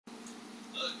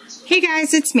Hey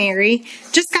guys, it's Mary.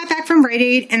 Just got back from Rite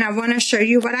Aid and I want to show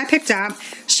you what I picked up.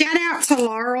 Shout out to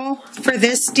Laurel for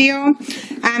this deal.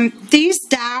 These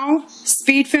Dow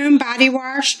Speed Foam Body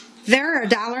Wash, they're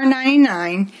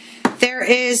 $1.99. There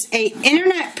is a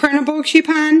internet printable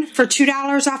coupon for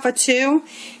 $2 off of 2.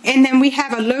 And then we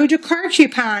have a load to car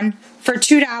coupon for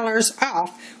 $2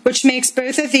 off, which makes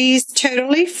both of these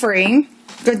totally free.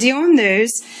 Good deal on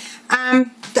those.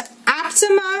 The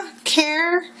Optimum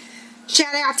Care,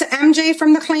 shout out to MJ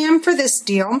from the Clam for this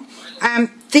deal.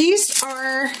 These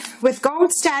are, with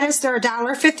gold status, they're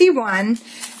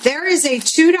 $1.51. There is a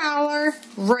 $2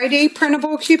 Rite Aid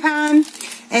printable coupon,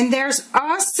 and there's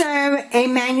also a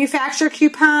manufacturer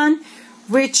coupon,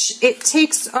 which it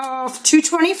takes off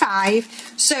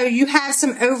 $2.25, so you have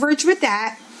some overage with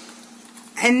that.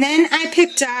 And then I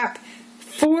picked up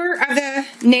 4 of the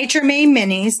Nature Made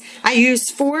Minis. I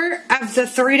used 4 of the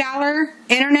 $3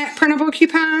 internet printable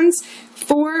coupons,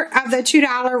 4 of the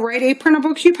 $2 Rite Aid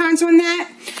printable coupons on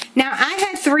that. Now, I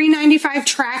had $3.95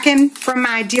 tracking from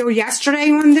my deal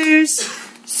yesterday on those.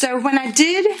 So when I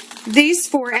did these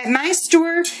 4 at my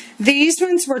store, these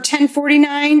ones were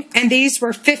 $10.49 and these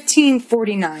were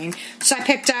 $15.49. So I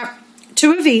picked up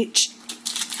 2 of each.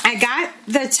 I got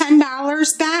the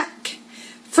 $10 back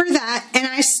for that, and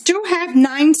I still have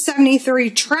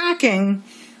 $9.73 tracking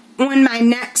on my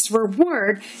next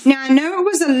reward. Now, I know it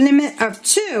was a limit of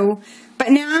 2,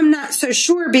 but now I'm not so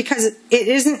sure because it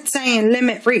isn't saying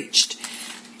limit reached.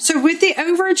 So with the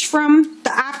overage from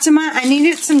the Optima, I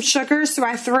needed some sugar, so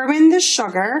I threw in the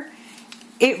sugar.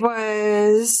 It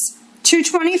was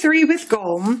 $2.23 with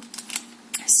gold.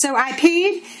 So I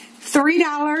paid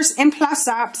 $3 in plus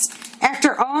ups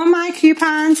after all my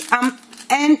coupons.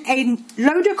 And a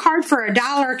load to card for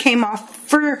 $1 came off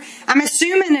for, I'm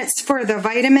assuming it's for the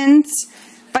vitamins,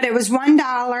 but it was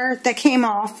 $1 that came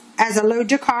off as a load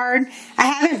to card. I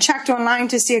haven't checked online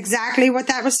to see exactly what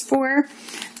that was for,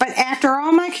 but after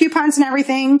all my coupons and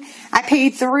everything, I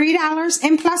paid $3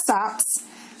 in plus ups.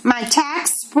 My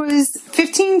tax was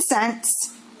 15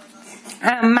 cents.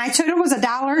 My total was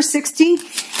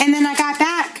 $1.60, and then I got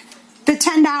back the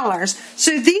 $10.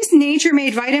 So these Nature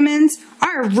Made vitamins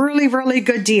are a really, really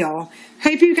good deal.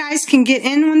 Hope you guys can get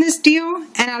in on this deal,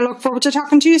 and I look forward to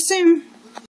talking to you soon.